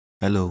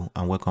Hello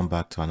and welcome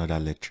back to another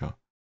lecture.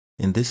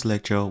 In this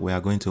lecture, we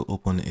are going to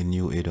open a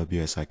new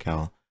AWS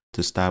account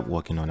to start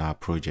working on our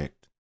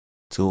project.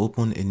 To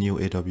open a new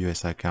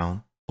AWS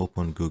account,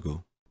 open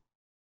Google.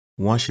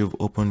 Once you've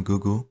opened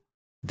Google,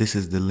 this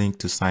is the link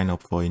to sign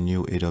up for a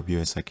new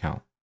AWS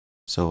account.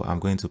 So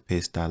I'm going to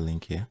paste that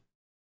link here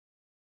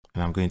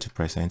and I'm going to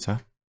press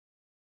enter.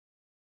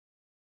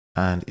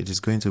 And it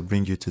is going to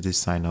bring you to this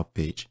sign up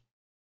page.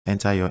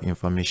 Enter your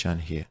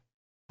information here.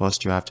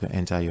 First, you have to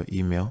enter your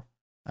email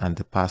and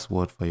the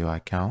password for your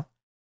account.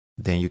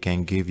 Then you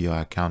can give your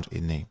account a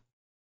name.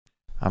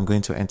 I'm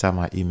going to enter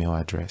my email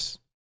address.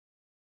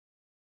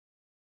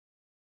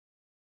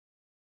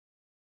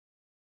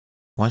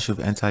 Once you've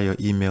entered your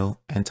email,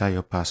 enter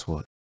your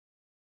password.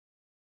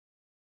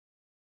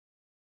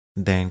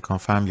 Then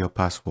confirm your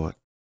password.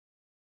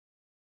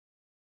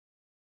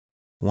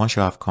 Once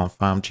you have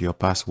confirmed your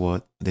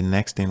password, the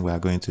next thing we are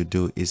going to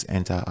do is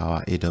enter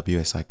our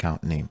AWS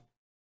account name.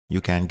 You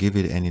can give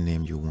it any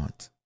name you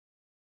want.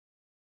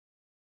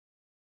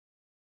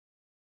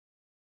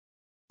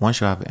 Once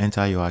you have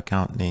entered your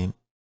account name,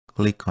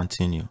 click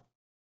continue.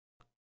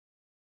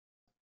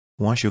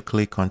 Once you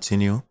click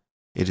continue,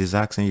 it is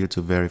asking you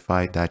to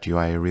verify that you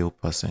are a real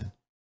person.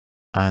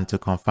 And to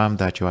confirm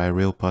that you are a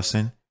real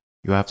person,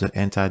 you have to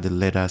enter the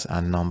letters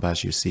and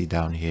numbers you see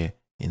down here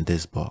in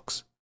this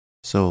box.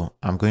 So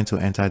I'm going to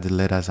enter the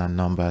letters and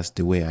numbers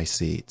the way I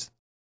see it.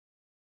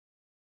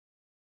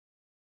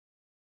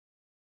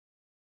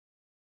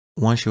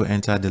 Once you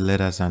enter the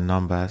letters and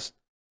numbers,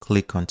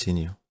 click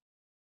continue.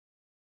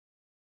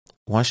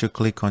 Once you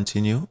click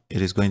continue,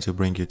 it is going to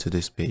bring you to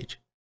this page.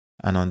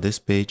 And on this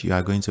page, you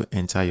are going to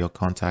enter your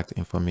contact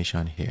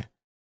information here.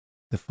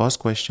 The first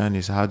question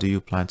is, how do you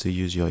plan to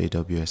use your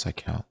AWS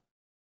account?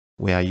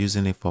 We are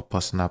using it for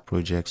personal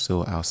projects,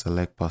 so I'll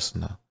select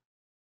personal.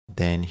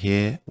 Then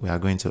here, we are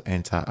going to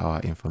enter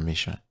our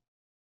information.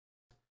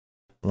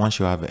 Once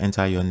you have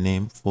entered your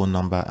name, phone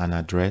number, and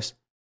address,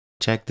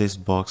 check this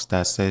box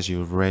that says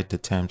you've read the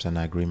terms and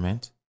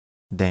agreement.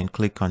 Then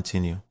click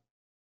continue.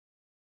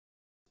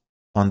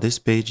 On this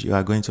page, you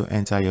are going to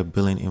enter your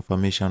billing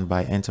information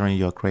by entering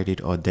your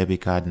credit or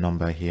debit card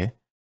number here.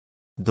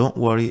 Don't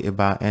worry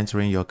about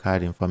entering your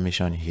card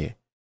information here.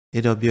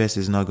 AWS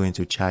is not going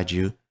to charge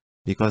you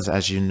because,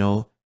 as you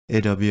know,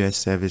 AWS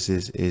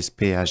services is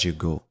pay as you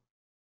go.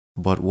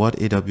 But what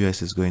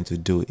AWS is going to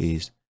do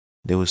is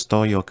they will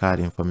store your card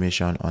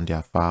information on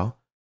their file.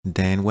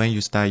 Then when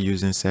you start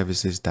using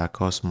services that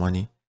cost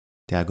money,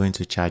 they are going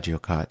to charge your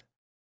card.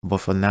 But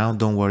for now,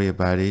 don't worry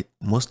about it.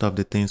 Most of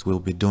the things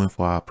we'll be doing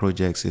for our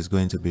projects is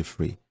going to be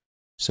free.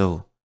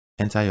 So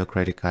enter your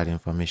credit card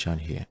information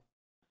here.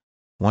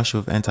 Once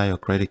you've entered your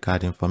credit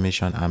card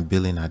information and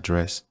billing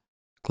address,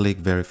 click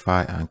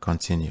verify and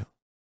continue.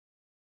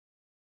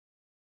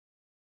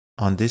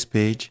 On this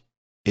page,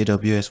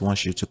 AWS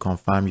wants you to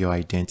confirm your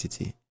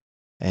identity.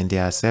 And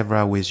there are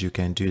several ways you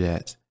can do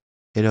that.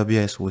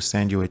 AWS will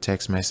send you a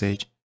text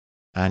message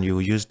and you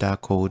will use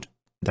that code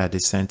that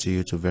is sent to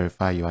you to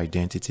verify your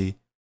identity,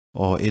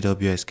 or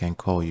AWS can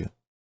call you.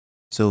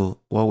 So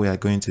what we are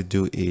going to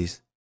do is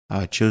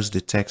I'll choose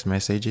the text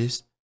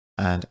messages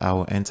and I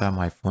will enter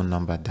my phone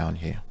number down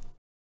here.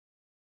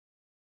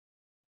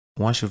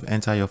 Once you've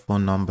entered your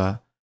phone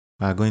number,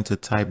 we are going to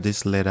type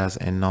these letters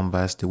and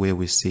numbers the way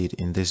we see it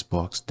in this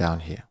box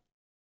down here.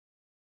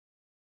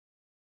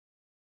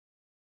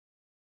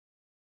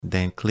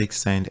 Then click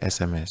send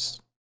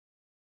SMS.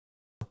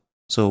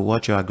 So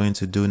what you are going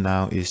to do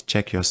now is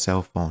check your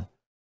cell phone.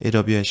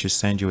 AWS should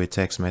send you a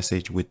text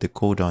message with the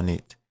code on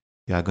it.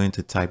 You are going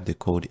to type the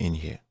code in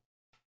here.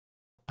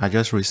 I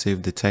just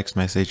received the text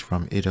message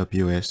from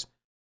AWS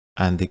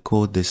and the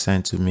code they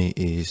sent to me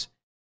is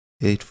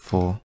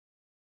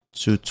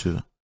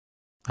 8422.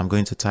 I'm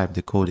going to type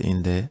the code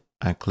in there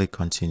and click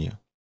continue.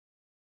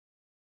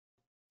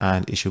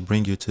 And it should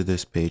bring you to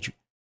this page.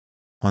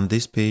 On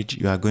this page,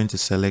 you are going to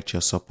select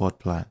your support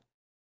plan.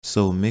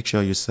 So make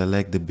sure you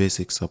select the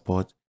basic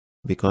support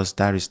because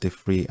that is the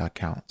free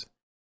account.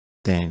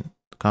 Then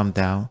come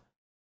down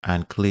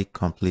and click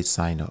complete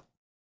sign up.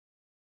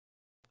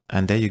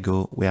 And there you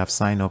go, we have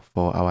signed up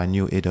for our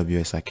new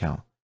AWS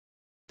account.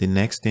 The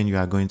next thing you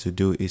are going to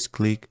do is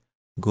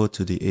go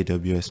to the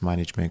AWS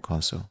Management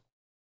Console.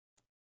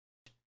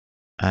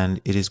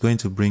 And it is going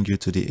to bring you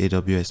to the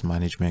AWS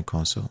Management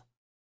Console.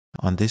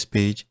 On this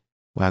page,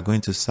 we are going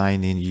to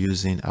sign in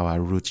using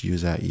our root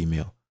user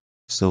email.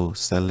 So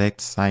select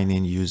sign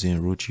in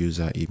using root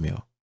user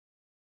email.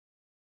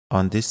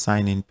 On this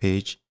sign in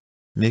page,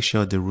 make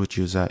sure the root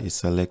user is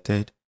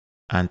selected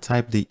and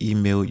type the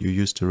email you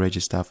used to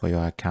register for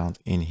your account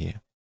in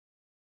here.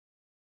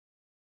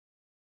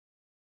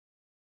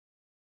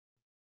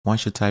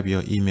 Once you type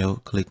your email,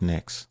 click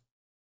next.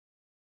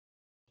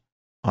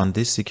 On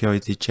this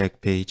security check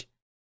page,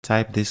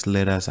 type these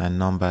letters and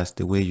numbers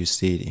the way you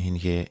see it in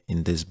here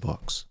in this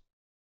box.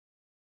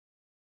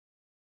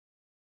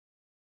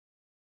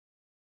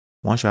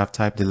 Once you have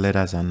typed the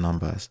letters and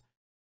numbers,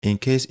 in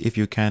case if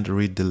you can't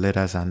read the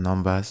letters and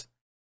numbers,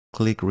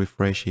 click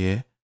refresh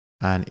here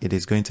and it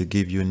is going to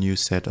give you a new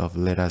set of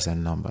letters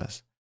and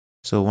numbers.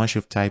 So once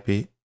you've typed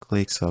it,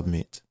 click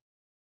submit.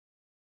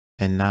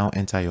 And now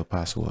enter your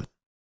password.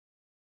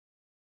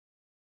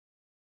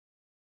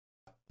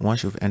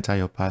 Once you've entered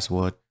your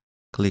password,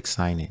 click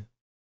sign in.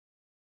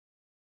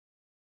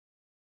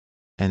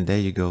 And there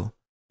you go.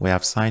 We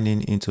have signed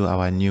in into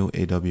our new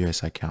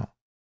AWS account,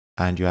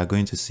 and you are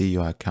going to see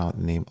your account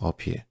name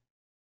up here.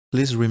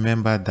 Please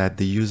remember that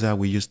the user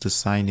we used to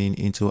sign in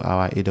into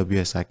our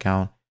AWS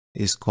account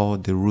is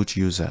called the root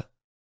user,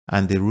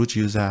 and the root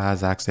user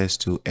has access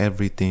to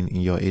everything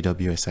in your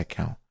AWS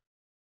account.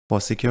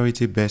 For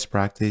security best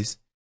practice,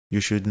 you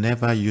should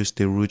never use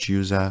the root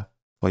user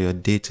for your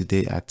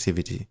day-to-day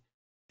activity.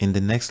 In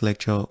the next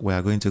lecture, we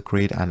are going to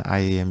create an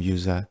IAM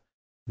user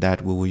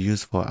that we will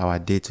use for our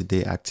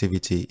day-to-day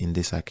activity in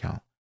this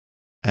account.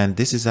 And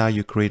this is how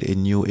you create a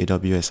new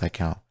AWS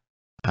account.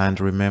 And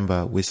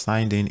remember, we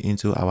signed in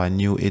into our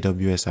new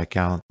AWS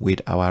account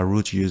with our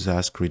root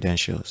user's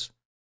credentials.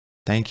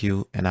 Thank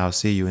you, and I'll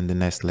see you in the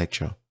next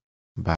lecture.